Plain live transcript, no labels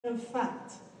In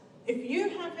fact, if you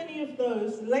have any of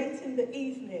those late in the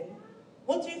evening,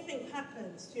 what do you think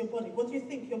happens to your body? What do you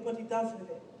think your body does with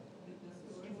it?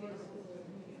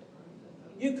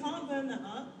 You can't burn that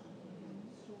up.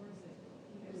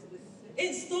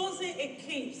 It stores it, it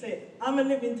keeps it. I'm a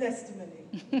living testimony.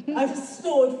 I've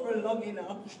stored for long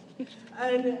enough.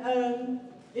 And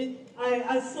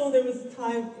I saw there was a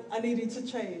time I needed to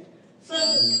change. So,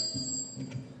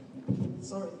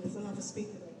 sorry, there's another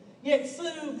speaker there. Yeah,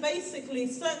 so basically,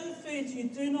 certain foods you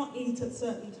do not eat at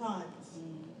certain times.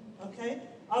 Okay?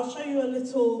 I'll show you a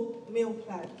little meal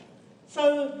plan.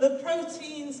 So the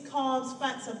proteins, carbs,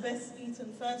 fats are best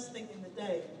eaten first thing in the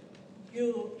day.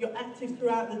 You're active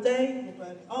throughout the day, you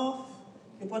burn it off,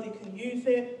 your body can use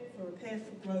it for repair,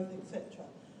 for growth, etc.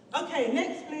 Okay,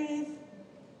 next please.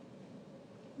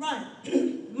 Right,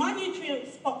 my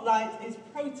nutrient spotlight is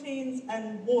proteins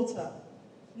and water.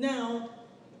 Now,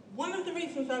 one of the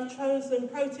reasons I've chosen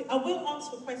protein, I will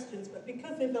ask for questions, but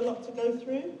because there's a lot to go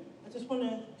through, I just want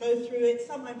to go through it.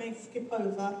 Some I may skip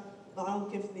over, but I'll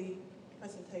give the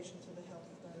presentation to the health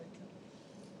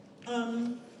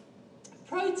director.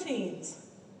 Proteins.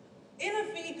 In a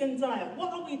vegan diet,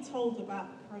 what are we told about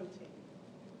protein?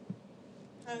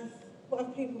 What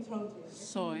have people told you?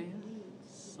 Soy.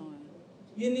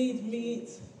 You need meat,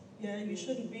 yeah, you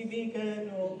shouldn't be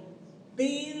vegan, or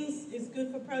beans is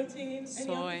good for protein.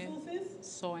 Any other sources?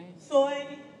 Soy.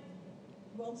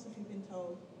 What else have you been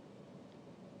told?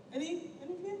 Any of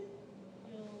you?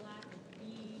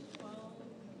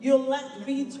 You'll lack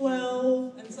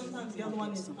B12, and sometimes the other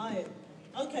one is iron.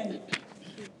 Okay.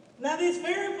 Now there's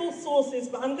variable sources,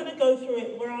 but I'm going to go through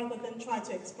it rather than try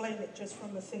to explain it just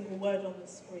from a single word on the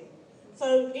screen.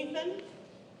 So, Ethan?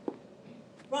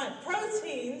 Right,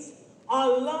 proteins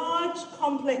are large,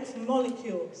 complex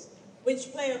molecules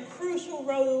which play a crucial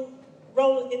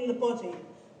role in the body.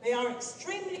 They are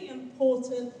extremely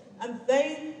important and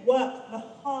they work the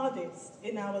hardest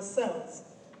in our cells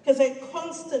because they're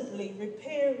constantly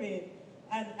repairing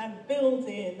and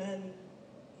building and,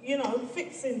 you know,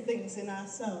 fixing things in our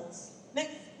cells.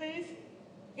 Next, please.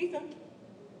 Ethan.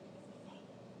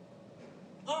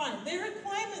 All right, the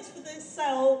requirements for this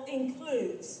cell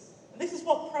includes, this is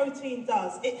what protein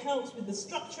does. It helps with the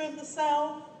structure of the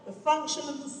cell, the function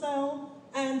of the cell,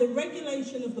 and the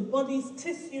regulation of the body's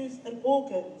tissues and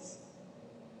organs.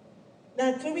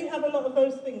 Now, do we have a lot of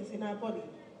those things in our body?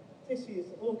 Tissues,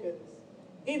 organs.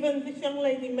 Even this young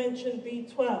lady mentioned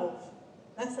B12.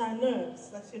 That's our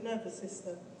nerves, that's your nervous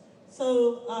system.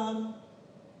 So,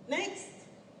 next.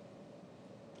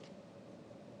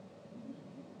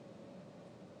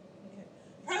 Okay.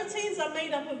 Proteins are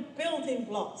made up of building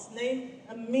blocks named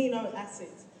amino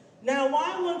acids. Now,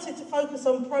 why I wanted to focus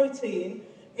on protein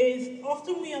is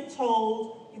often we are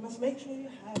told you must make sure you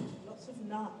have lots of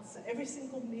nuts at every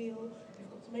single meal.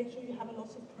 You've got to make sure you have a lot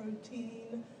of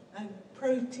protein and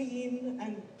protein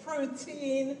and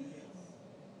protein.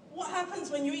 What happens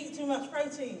when you eat too much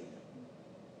protein?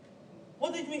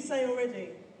 What did we say already?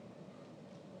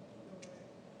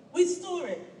 We store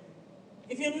it.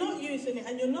 If you're not using it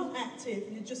and you're not active,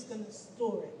 you're just going to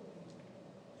store it.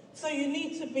 So you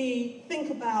need to think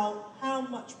about how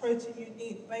much protein you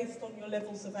need based on your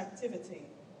levels of activity.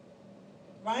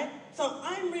 Right? So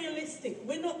I'm realistic.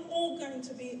 We're not all going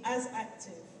to be as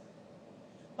active.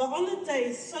 But on the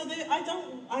days, so that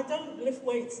I don't lift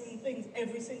weights and things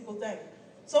every single day.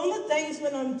 So on the days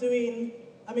when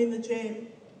I'm in the gym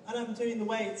and I'm doing the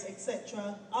weights,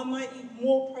 etc., I might eat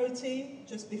more protein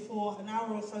just before, an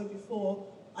hour or so before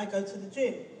I go to the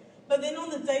gym. But then on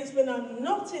the days when I'm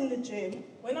not in the gym,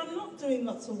 when I'm not doing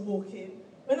lots of walking,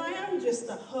 when I am just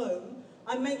at home,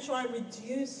 I make sure I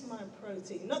reduce my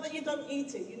protein. Not that you don't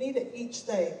eat it, you need it each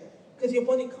day, because your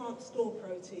body can't store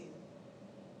protein.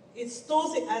 It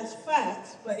stores it as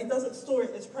fat, but it doesn't store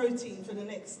it as protein for the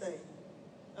next day.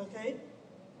 Okay?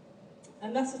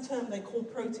 And that's a term they call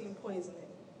protein poisoning,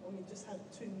 when we just have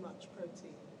too much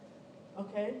protein.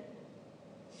 Okay?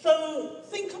 So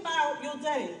think about your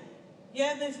day.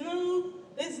 Yeah, there's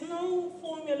no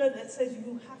formula that says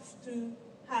you have to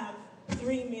have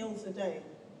 3 meals a day.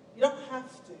 You don't have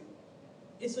to.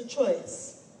 It's a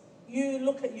choice. You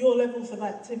look at your levels of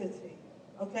activity.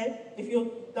 Okay? If you're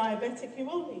diabetic, you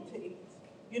will need to eat.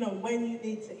 You know when you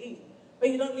need to eat. But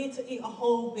you don't need to eat a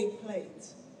whole big plate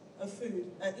of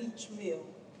food at each meal.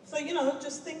 So, you know,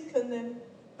 just think and then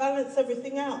balance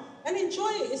everything out. And enjoy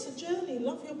it. It's a journey.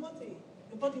 Love your body.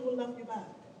 Your body will love you back.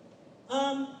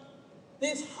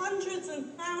 There's hundreds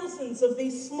and thousands of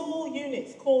these small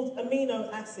units called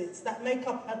amino acids that make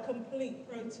up a complete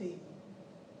protein.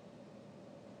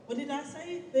 What did I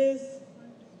say? There's...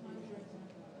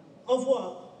 Of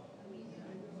what?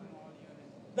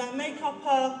 that make up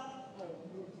a...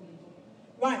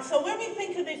 Right, so when we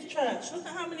think of this church, look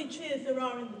at how many cheers there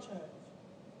are in the church.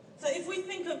 So if we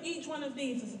think of each one of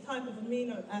these as a type of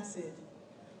amino acid,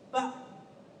 but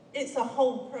it's a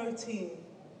whole protein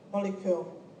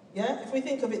molecule, yeah? If we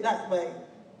think of it that way.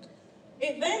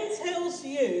 It then tells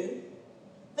you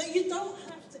that you don't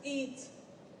have to eat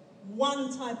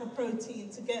one type of protein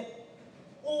to get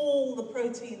all the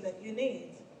protein that you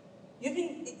need. You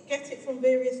can get it from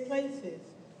various places,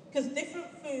 because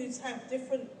different foods have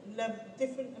different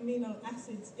amino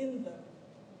acids in them,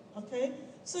 okay?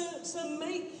 So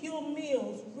make your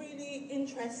meals really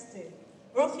interesting,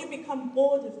 or else you become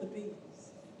bored of the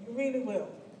beans. You really will.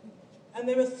 And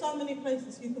there are so many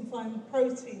places you can find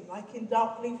protein, like in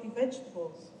dark leafy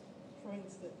vegetables, for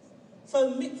instance.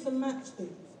 So mix and match these.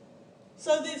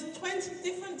 So there's 20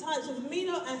 different types of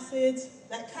amino acids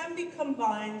that can be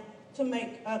combined to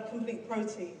make a complete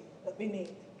protein that we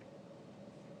need.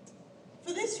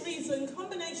 For this reason,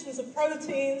 combinations of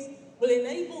proteins will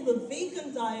enable the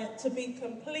vegan diet to be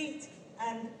complete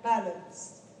and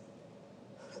balanced.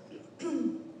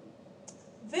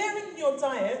 Varying your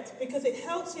diet because it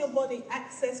helps your body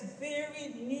access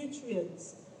varied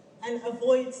nutrients and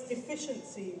avoids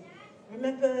deficiency.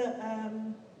 Remember,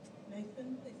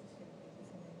 Nathan?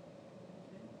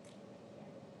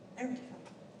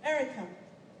 Erica,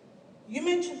 you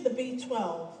mentioned the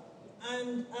B12.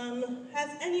 And has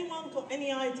anyone got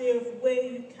any idea of where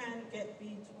you can get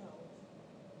B12?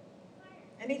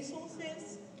 Any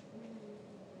sources?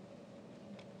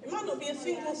 It might not be a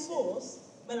single source,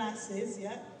 molasses,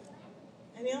 yeah?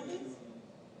 Any others?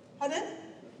 Pardon?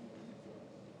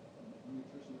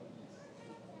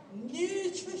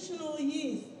 Nutritional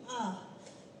yeast. Ah,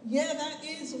 yeah, that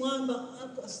is one, but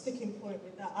I've got a sticking point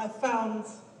with that. I found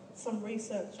some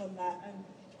research on that, and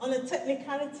on a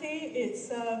technicality, it's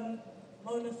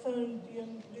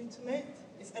monosodium glutamate.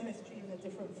 It's MSG in a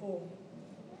different form.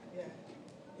 Yeah.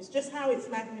 It's just how it's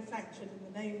manufactured and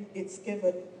the name it's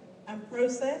given and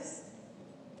processed.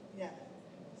 Yeah.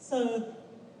 So,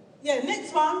 yeah,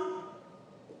 next one.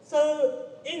 So,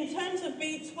 in terms of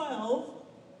B12,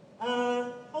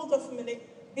 hold off a minute.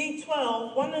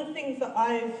 B12, one of the things that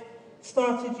I've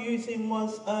started using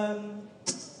was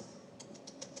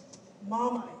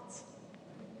Marmite.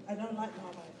 I don't like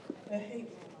Marmite. I hate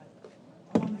Marmite.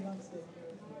 My mum loves it.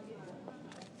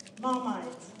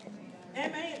 Marmite.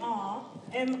 M-A-R-M-I-T-E.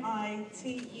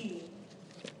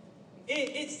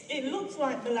 It looks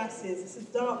like molasses. It's a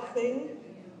dark thing.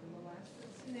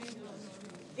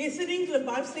 It's in England,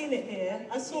 but I've seen it here.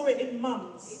 I saw it in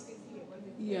Mum's.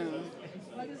 Yeah.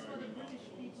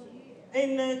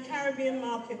 In the Caribbean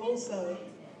market also.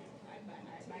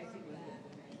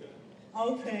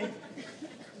 Okay.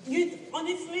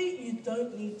 Honestly, you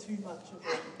don't need too much of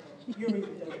it. You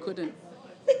really don't. Couldn't.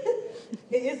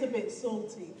 It is a bit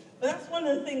salty. But that's one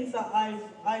of the things that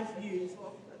I've used.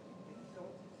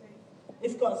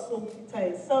 It's got a salty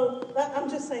taste. So I'm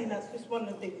just saying that's just one of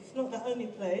the things. It's not the only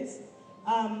place.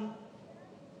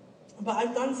 But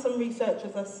I've done some research,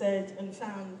 as I said, and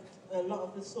found a lot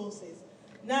of the sources.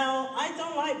 Now, I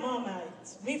don't like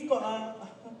Marmite. We've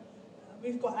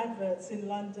got adverts in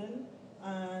London,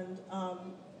 and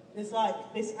there's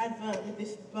like this advert with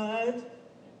this bird,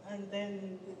 and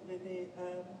then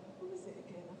who was it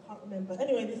again? I can't remember.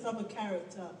 Anyway, this other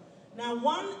character. Now,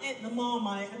 one ate the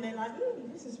Marmite, and they're like,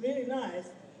 this is really nice.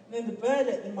 And then the bird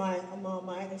ate the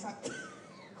Marmite, and it's like,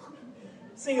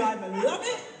 so you either love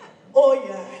it or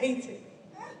you hate it.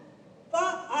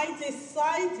 But I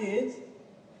decided,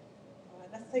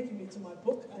 that's taking me to my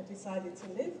book, I Decided to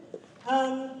Live.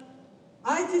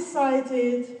 I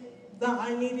decided that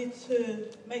I needed to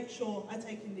make sure I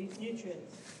take in these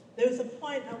nutrients. There was a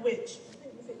point at which, I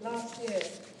think was it last year,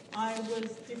 I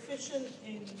was deficient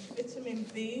in vitamin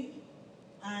B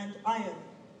and iron.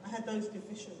 I had those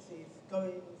deficiencies,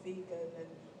 going vegan and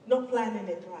not planning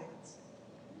it right.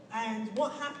 And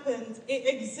what happened, it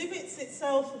exhibits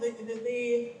itself, there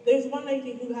was one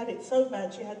lady who had it so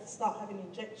bad she had to start having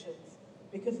injections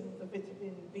because of the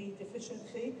vitamin B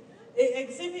deficiency. It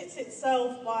exhibits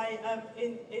itself by,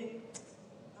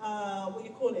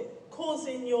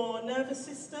 causing your nervous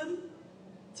system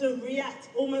to react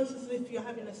almost as if you're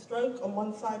having a stroke on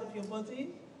one side of your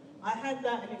body. I had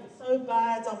that and it was so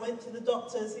bad, I went to the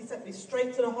doctors, he sent me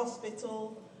straight to the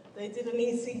hospital, they did an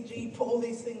ECG, put all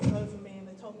these things over me, and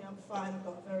they told me I'm fine, I've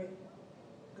got a very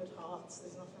good heart,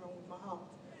 there's nothing wrong with my heart.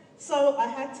 So I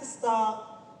had to start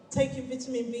taking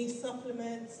vitamin B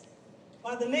supplements.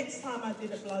 By the next time I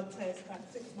did a blood test,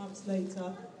 about 6 months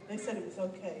later, they said it was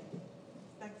okay.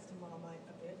 Thanks to Marmite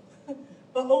a bit.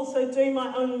 but also doing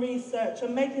my own research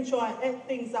and making sure I ate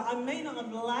things that I may not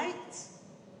have liked,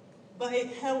 but it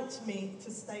helped me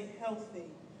to stay healthy.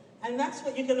 And that's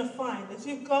what you're going to find as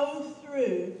you go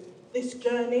through this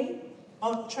journey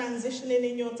of transitioning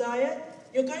in your diet.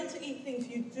 You're going to eat things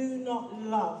you do not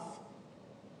love.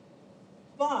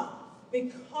 But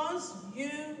because you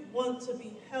want to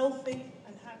be healthy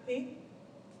and happy,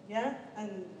 yeah,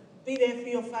 and be there for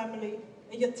your family,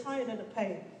 and you're tired of the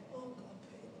pain. Oh, God,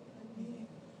 pain in my knee.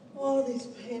 Oh, this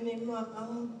pain in my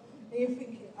arm. And you're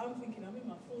thinking, I'm in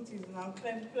my 40s and I'm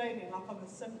complaining like I'm a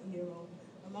 70-year-old.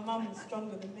 And my mum was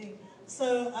stronger than me.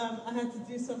 So I had to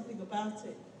do something about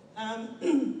it.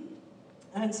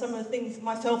 And some of the things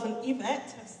myself and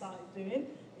Yvette have started doing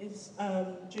is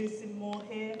juicing more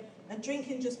here and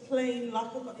drinking just plain,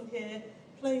 like I've got in here,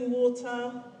 plain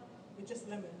water with just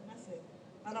lemon. That's it.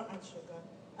 I don't add sugar.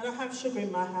 I don't have sugar in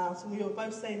my house, and we were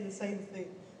both saying the same thing.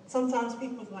 Sometimes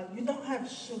people are like, you don't have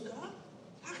sugar?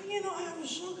 How can you not have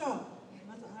sugar?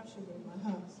 I don't have sugar in my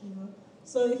house, you know.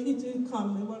 So if you do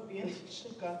come, there won't be any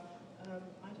sugar. I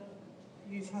don't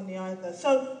use honey either.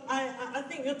 So I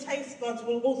think your taste buds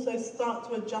will also start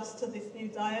to adjust to this new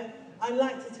diet. I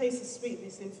like to taste the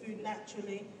sweetness in food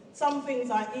naturally. Some things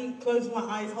I eat, close my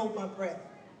eyes, hold my breath,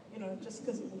 you know, just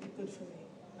because it will be good for me.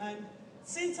 And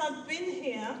since I've been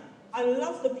here, I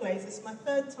love the place. It's my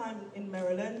 3rd time in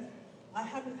Maryland. I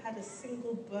haven't had a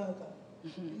single burger.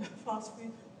 Fast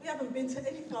food. We haven't been to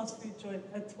any fast food joint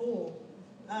at all.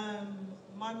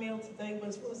 My meal today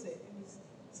was, what was it? It was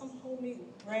some whole meat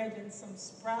bread and some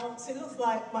sprouts. It looks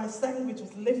like my sandwich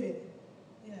was living.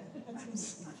 Yeah, had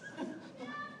some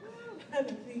had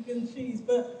a vegan cheese,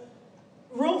 but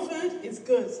raw food is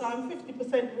good. So I'm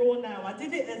 50% raw now. I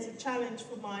did it as a challenge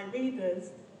for my readers,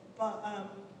 but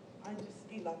I just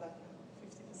eat like that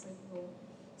now, 50% raw.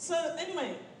 So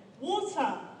anyway,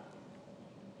 water.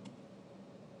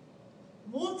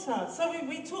 Water. So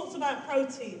we talked about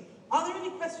protein. Are there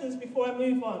any questions before I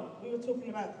move on? We were talking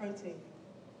about protein.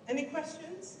 Any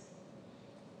questions?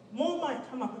 More might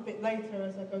come up a bit later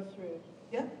as I go through.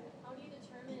 Yeah? How do you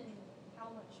determine how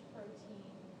much protein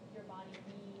your body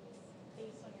needs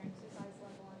based on your exercise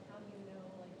level, and how do you know,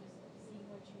 like, just seeing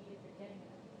what you eat if you're getting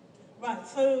it? Right,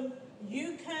 so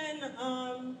you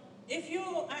can, if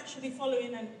you're actually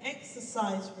following an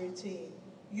exercise routine,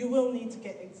 you will need to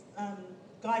get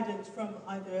guidance from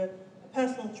either a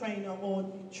personal trainer or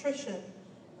nutrition.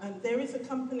 And there is a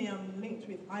company I'm linked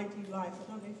with, ID Life.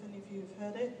 I don't know if any of you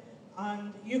have heard it.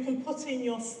 And you can put in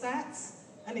your stats,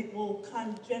 and it will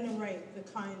kind of generate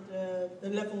the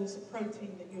levels of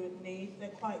protein that you would need. They're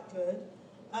quite good.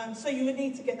 So you would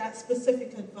need to get that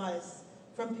specific advice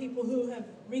from people who have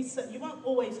researched. You won't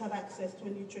always have access to a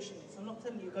nutritionist. I'm not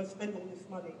telling you go spend all this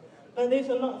money. But there's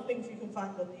a lot of things you can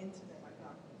find on the internet.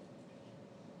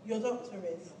 Your doctor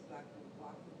is?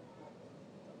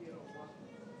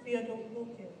 Theodore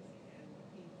Wilkins.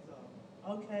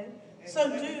 Okay. So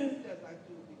do...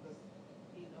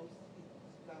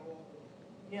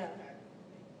 Yeah.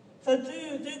 So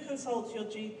do consult your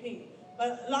GP.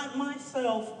 But like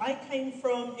myself, I came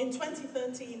from, in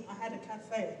 2013, I had a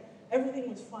cafe. Everything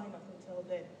was fine up until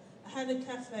then. I had a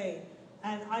cafe,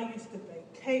 and I used to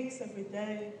bake cakes every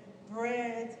day,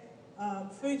 bread,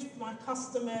 food for my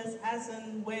customers as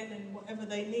and when and whatever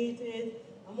they needed.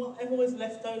 And whatever was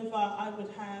left over, I would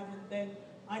have. And then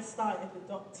I started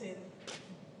adopting,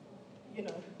 you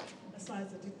know, a size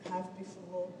I didn't have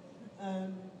before.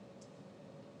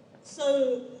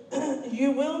 So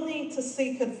you will need to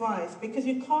seek advice, because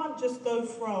you can't just go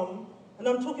from, and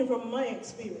I'm talking from my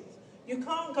experience, you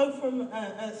can't go from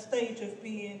a stage of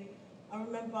being, I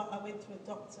remember I went to a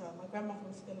doctor, my grandmother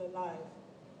was still alive,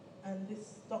 and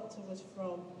this doctor was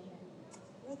from,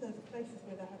 where are the places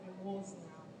where they're having wars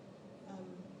now?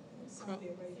 Saudi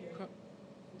Arabia.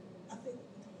 I think,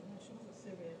 no, she wasn't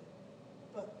Syrian,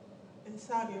 but in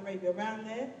Saudi Arabia, around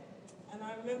there, and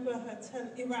I remember her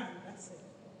telling, Iran, that's it.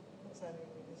 Saudi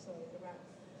Arabia, sorry, Iran.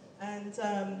 And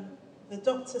the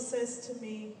doctor says to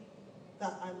me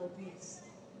that I'm obese.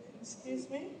 Excuse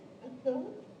me? How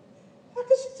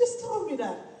could she just tell me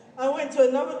that? I went to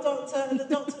another doctor, and the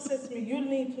doctor says to me, you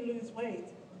need to lose weight.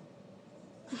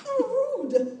 How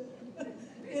rude!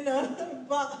 You know,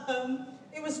 but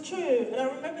it was true. And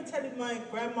I remember telling my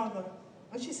grandmother,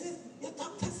 and she said, your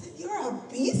doctor said you're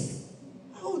obese?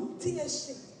 How dare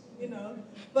she? You know,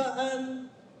 but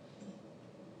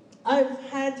I've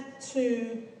had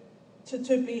to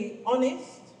be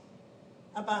honest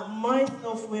about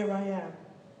myself, where I am.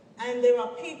 And there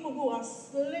are people who are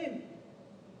slim,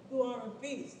 who are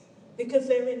obese, because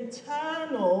their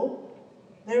internal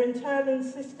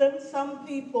system, some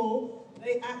people,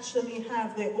 they actually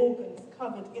have their organs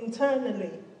covered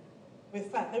internally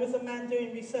with fat. There was a man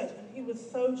doing research and he was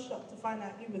so shocked to find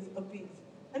out he was obese.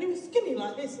 And he was skinny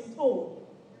like this and tall.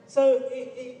 So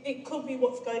it could be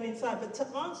what's going inside. But to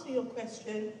answer your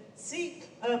question,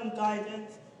 seek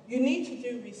guidance. You need to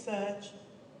do research.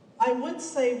 I would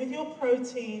say with your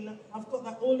protein, I've got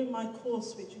that all in my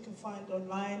course, which you can find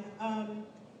online.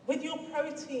 With your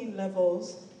protein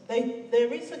levels,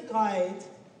 there is a guide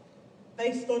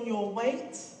based on your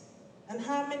weight and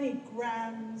how many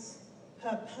grams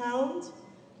per pound.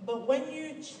 But when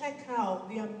you check out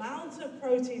the amount of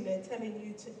protein they're telling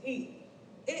you to eat,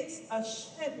 it's a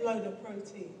shed load of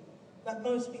protein that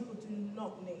most people do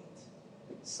not need.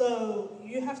 So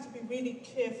you have to be really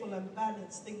careful and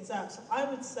balance things out. So I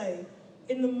would say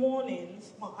in the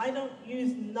mornings, well, I don't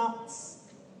use nuts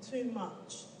too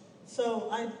much. So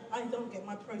I don't get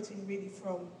my protein really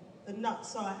from the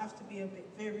nuts, so I have to be a bit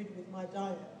varied with my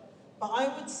diet. But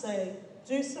I would say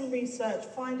do some research,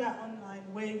 find out online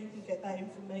where you can get that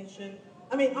information.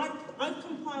 I mean, I've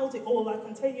compiled it all. I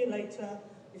can tell you later.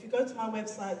 If you go to my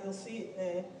website, you'll see it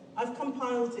there. I've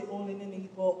compiled it all in an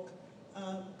ebook.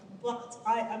 But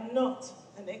I am not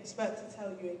an expert to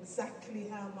tell you exactly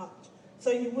how much. So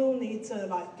you will need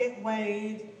to get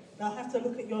weighed. They'll have to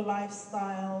look at your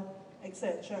lifestyle,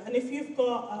 etc. And if you've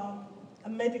got a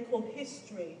medical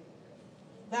history,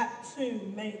 that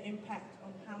too may impact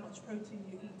on how much protein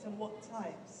you eat and what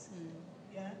types.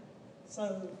 Yeah.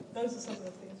 So those are some of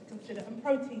the things to consider. And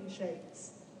protein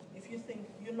shakes, if you think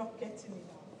you're not getting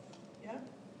enough. Yeah.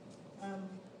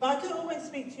 But I can always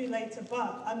speak to you later,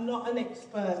 but I'm not an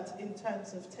expert in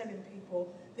terms of telling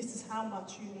people this is how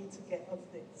much you need to get of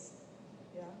this.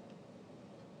 Yeah?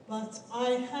 But I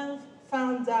have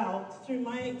found out through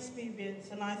my experience,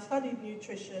 and I studied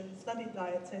nutrition, studied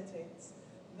dietetics,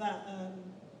 that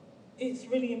it's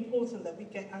really important that we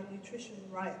get our nutrition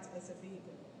right as a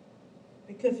vegan.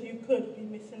 Because you could be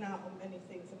missing out on many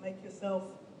things and make yourself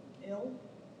ill.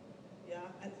 Yeah?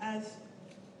 And as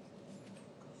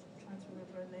to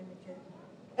remember her name again.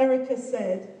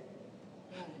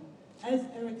 As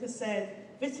Erica said,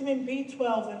 vitamin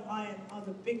B12 and iron are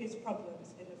the biggest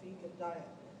problems in a vegan diet.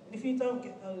 And if you don't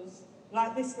get those,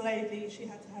 like this lady, she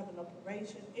had to have an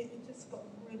operation. It just got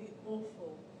really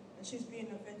awful. And she's been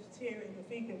a vegetarian, a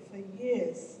vegan for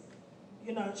years.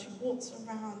 You know, she walks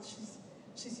around,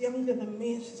 she's younger than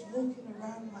me, and she's walking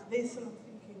around like this, and I'm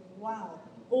thinking, wow,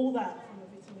 all that from a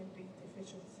vitamin B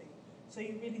deficiency. So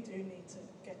you really do need to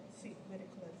seek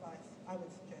medical advice, I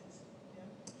would suggest. Yeah?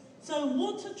 So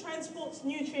water transports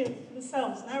nutrients to the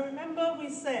cells. Now remember we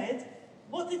said,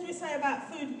 what did we say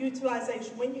about food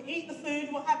utilization? When you eat the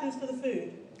food, what happens to the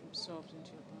food? Absorbed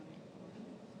into your body.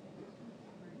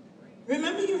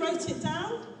 Remember you wrote it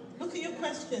down? Look at your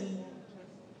question.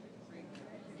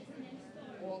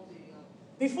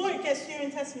 Before it gets to your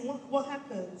intestine, what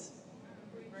happens?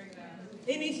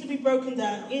 It needs to be broken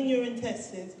down in your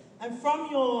intestines. And from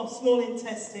your small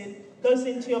intestine, goes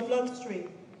into your bloodstream.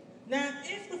 Now,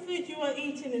 if the food you are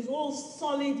eating is all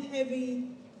solid, heavy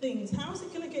things, how is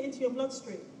it going to get into your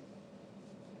bloodstream?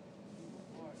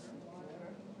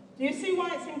 Do you see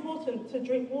why it's important to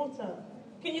drink water?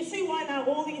 Can you see why now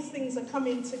all these things are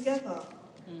coming together?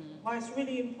 Why it's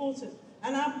really important.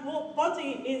 And our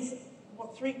body is,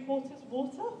 what, 3/4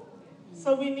 water?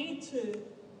 So we need to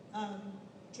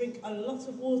drink a lot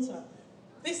of water.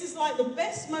 This is like the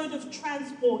best mode of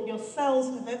transport your cells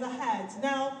have ever had.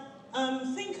 Now,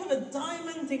 think of a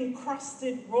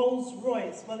diamond-encrusted Rolls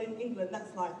Royce. Well, in England,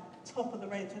 that's like top of the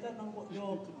range. I don't know what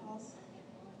your cars...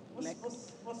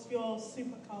 What's your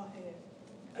supercar here?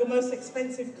 Your most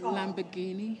expensive car?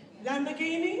 Lamborghini.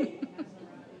 Lamborghini?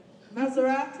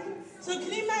 Maserati? So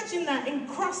can you imagine that?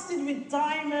 Encrusted with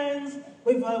diamonds,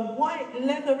 with a white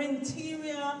leather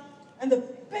interior, and the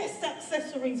best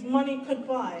accessories money could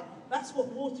buy. That's what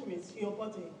water is to your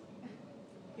body.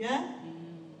 Yeah?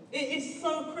 It is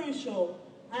so crucial.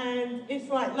 And it's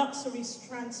like luxury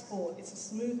transport. It's a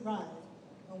smooth ride.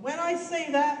 And when I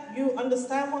say that, you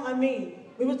understand what I mean.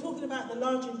 We were talking about the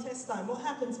large intestine. What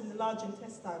happens in the large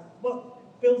intestine?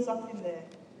 What builds up in there?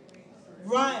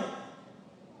 Right.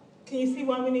 Can you see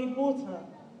why we need water?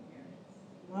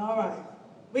 All right.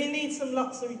 We need some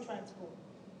luxury transport.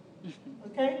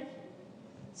 Okay?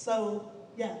 So,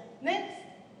 yeah. Next.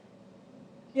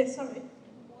 Yes, sorry.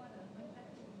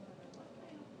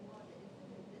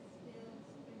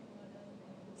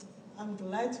 I'm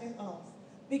glad you asked.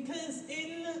 Because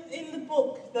in the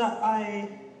book that I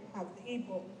have, the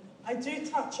ebook, I do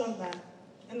touch on that.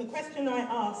 And the question I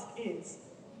ask is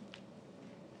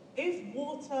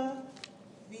water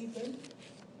vegan?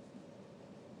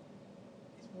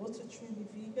 Is water truly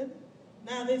vegan?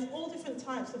 Now, there's all different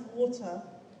types of water,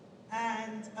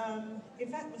 and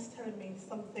Yvette was telling me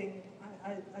something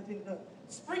I didn't know.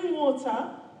 Spring water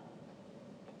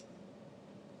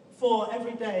for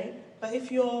every day, but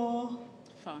if you're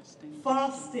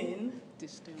fasting,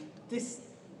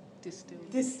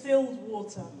 distilled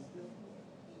water.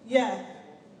 Yeah,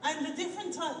 and the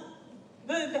different type,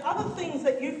 the other things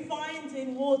that you find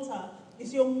in water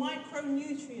is your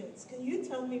micronutrients. Can you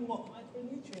tell me what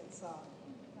micronutrients are?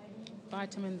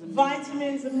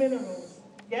 Vitamins and minerals.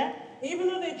 Yeah? Even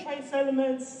though they're trace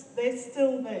elements, they're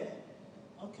still there.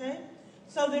 Okay?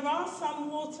 So there are some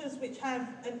waters which have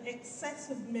an excess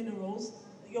of minerals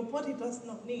that your body does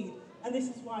not need. And this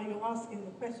is why you're asking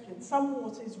the question. Some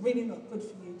water is really not good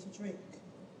for you to drink.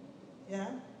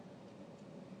 Yeah?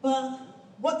 But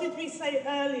what did we say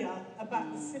earlier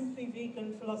about the Simply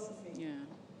Vegan philosophy? Yeah,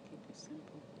 keep it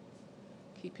simple.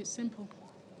 Keep it simple.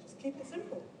 Just keep it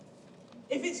simple.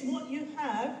 If it's what you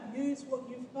have, use what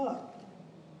you've got.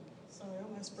 Sorry, I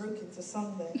almost broke into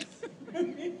song there.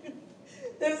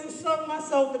 There was a song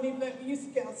myself and Yvette, we used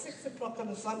to get up 6 o'clock on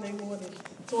a Sunday morning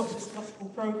to watch this gospel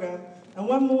program. And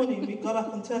one morning we got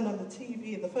up and turned on the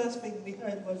TV and the first thing we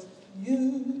heard was,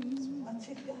 use what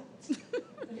you got.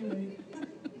 Anyway.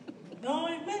 No,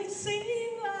 it may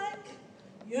seem like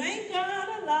you ain't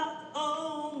got a lot,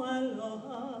 oh my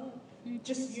Lord.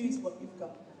 Just use what you've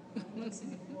got.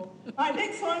 Alright,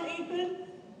 next one, Ethan.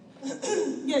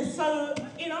 Yes, so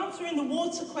in answering the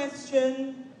water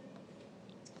question,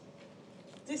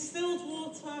 distilled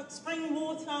water, spring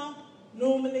water,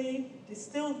 normally,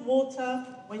 distilled water,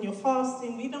 when you're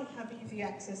fasting, we don't have easy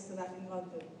access to that in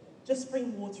London. Just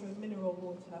spring water and mineral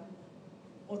water,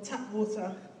 or tap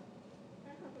water.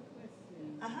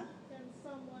 Can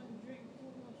someone drink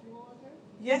too much water?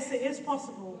 Yes, it is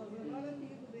possible. Because a lot of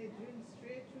people, they drink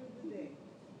straight through the day.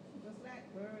 Just like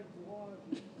birds water.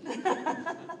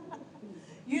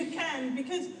 You can,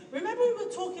 because remember we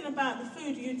were talking about the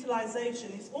food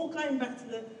utilization. It's all going back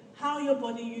to how your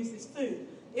body uses food.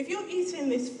 If you're eating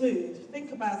this food,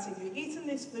 think about it. You're eating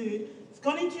this food, it's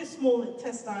gone into your small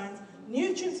intestines,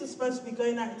 nutrients are supposed to be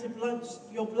going out into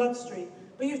your bloodstream.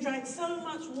 But you've drank so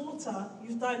much water,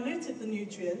 you've diluted the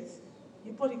nutrients,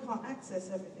 your body can't access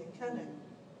everything, can it?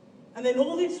 And then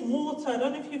all this water, I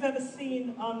don't know if you've ever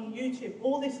seen on YouTube,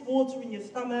 all this water in your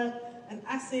stomach and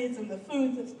acids and the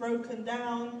food that's broken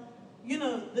down, you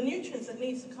know, the nutrients that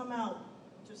needs to come out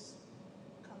just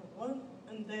kind of won't.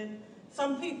 And then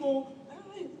some people, I don't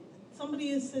know,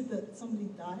 somebody has said that somebody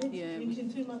died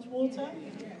drinking too much water.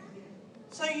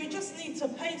 So you just need to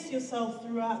pace yourself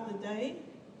throughout the day.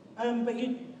 But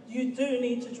you do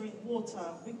need to drink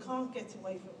water. We can't get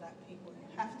away from that, people. You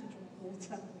have to drink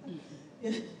water.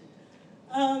 Yeah.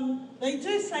 They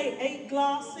do say 8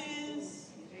 glasses.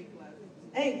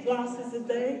 8 glasses a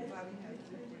day.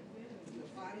 Your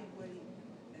body weight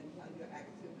and your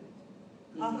activity.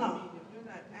 Uh-huh. I mean, if you're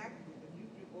not active and you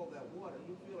drink all that water,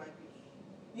 you feel like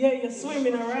you're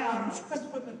swimming around. So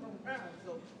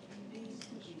you need to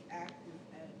be active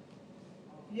and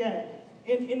yeah.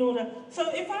 In order,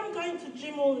 so if I'm going to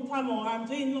gym all the time or I'm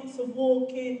doing lots of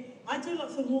walking, I do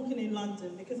lots of walking in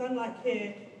London because unlike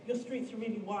here, your streets are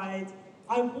really wide.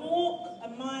 I walk a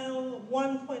mile,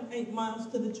 1.8 miles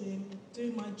to the gym,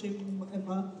 do my gym,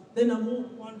 whatever, then I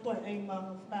walk 1.8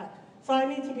 miles back. So I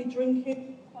need to be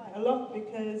drinking quite a lot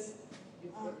because,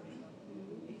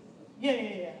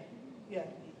 yeah.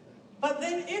 But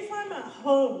then if I'm at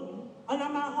home, and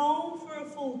I'm at home for a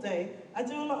full day, I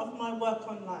do a lot of my work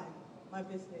online. My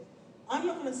business. I'm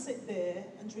not going to sit there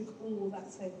and drink all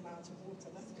that same amount of water.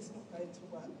 That's just not going to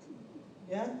work.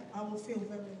 Yeah? I will feel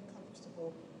very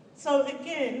uncomfortable. So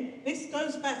again, this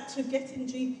goes back to getting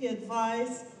GP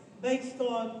advice based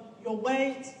on your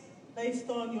weight, based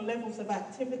on your levels of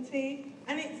activity,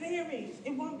 and it varies.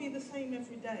 It won't be the same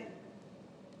every day.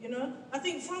 You know? I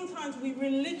think sometimes we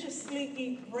religiously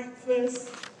eat breakfast.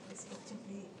 It's got to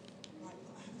be like,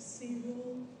 I have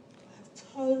cereal, I have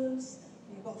toast,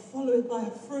 you've got to follow it by a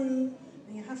fruit,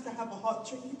 and you have to have a hot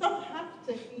drink. You don't have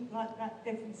to eat like that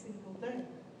every single day.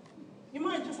 You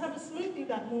might just have a smoothie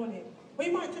that morning, or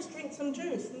you might just drink some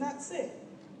juice, and that's it.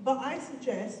 But I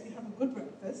suggest you have a good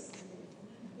breakfast.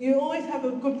 You always have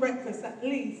a good breakfast, at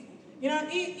least. You know,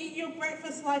 eat your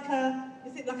breakfast like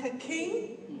is it like a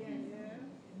king? Yeah.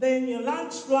 Then your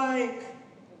lunch like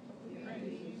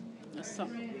a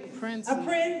prince,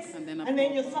 and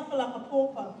then your supper like a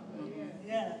pauper.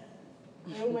 Yeah.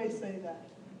 I always say that.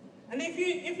 And if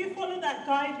you follow that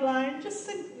guideline, just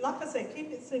like I said,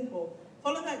 keep it simple.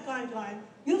 Follow that guideline,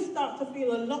 you'll start to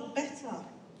feel a lot better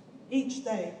each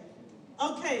day.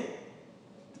 Okay,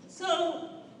 so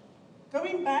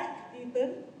going back,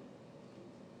 Ethan,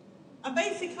 A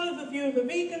basic overview of a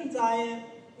vegan diet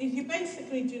is you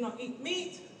basically do not eat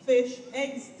meat, fish,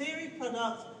 eggs, dairy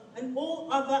products, and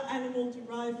all other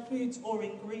animal-derived foods or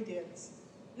ingredients.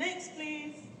 Next,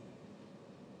 please.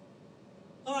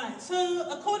 All right, so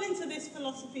according to this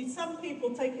philosophy, some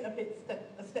people take it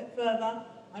a step further.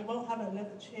 I won't have a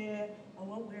leather chair, I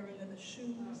won't wear leather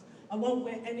shoes, I won't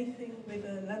wear anything with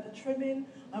a leather trimming,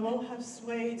 I won't have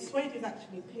suede. Suede is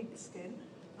actually pig skin.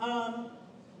 I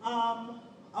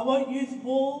won't use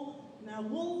wool. Now,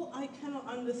 wool I cannot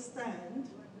understand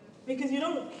because you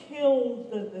don't kill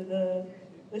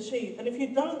the sheep, and if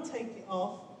you don't take it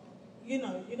off, you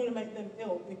know, you're going to make them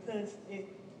ill because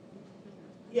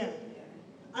yeah.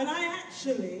 And I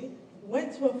actually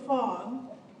went to a farm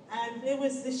and there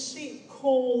was this sheep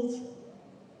called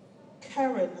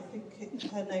Karen, I think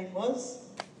her name was,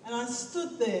 and I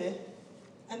stood there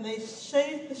and they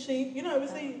shaved the sheep. You know, it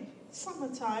was the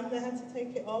summertime, they had to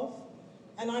take it off,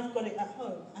 and I've got it at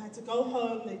home. I had to go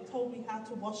home, they told me how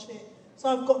to wash it. So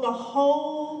I've got the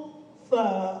whole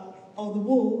fur or the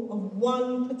wool of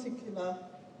one particular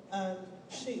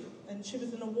sheep, and she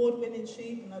was an award-winning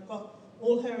sheep, and I've got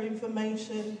all her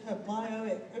information, her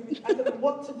bio, everything. I don't know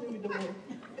what to do with the wool.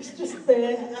 It's just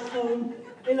there at home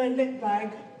in a knit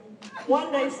bag.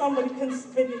 One day somebody can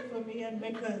spin it for me and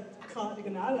make a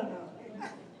cardigan, I don't know.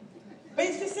 But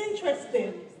it's just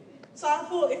interesting. So I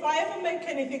thought, if I ever make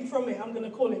anything from it, I'm going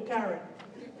to call it Karen.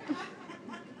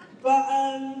 But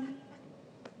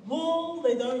wool,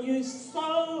 they don't use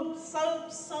soaps,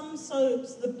 some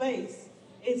soaps, the base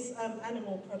is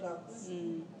animal products.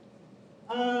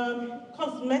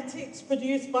 Cosmetics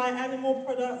produced by animal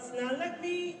products. Now let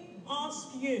me ask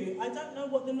you, I don't know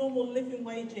what the normal living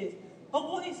wage is, but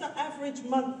what is the average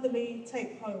monthly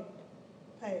take-home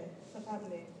pay for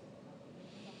family?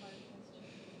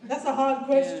 That's a hard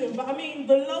question, but I mean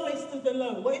the lowest of the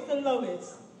low. What is the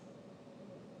lowest?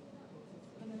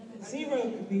 Zero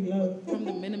could be low. From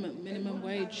the minimum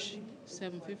wage,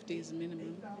 $7.50 is the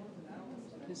minimum.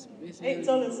 It's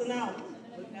 $8 an hour.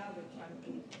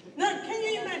 Now, can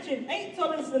you imagine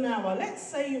 $8 an hour? Let's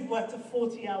say you've worked a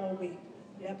 40-hour week.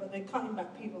 Yeah, but they're cutting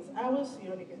back people's hours, so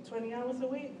you only get 20 hours a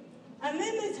week. And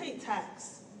then they take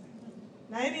tax.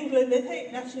 Now in England, they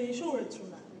take national insurance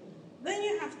from that. Then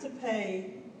you have to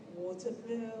pay water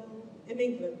bill, in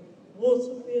England,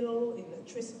 water bill,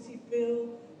 electricity bill,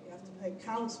 you have to pay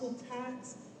council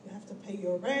tax, you have to pay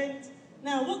your rent.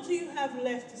 Now, what do you have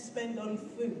left to spend on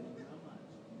food?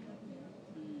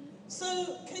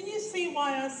 So, can you see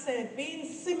why I said being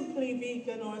simply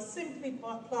vegan or a simply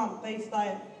plant-based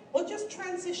diet, or just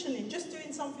transitioning, just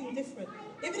doing something different,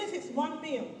 even if it's one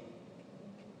meal,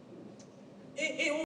 it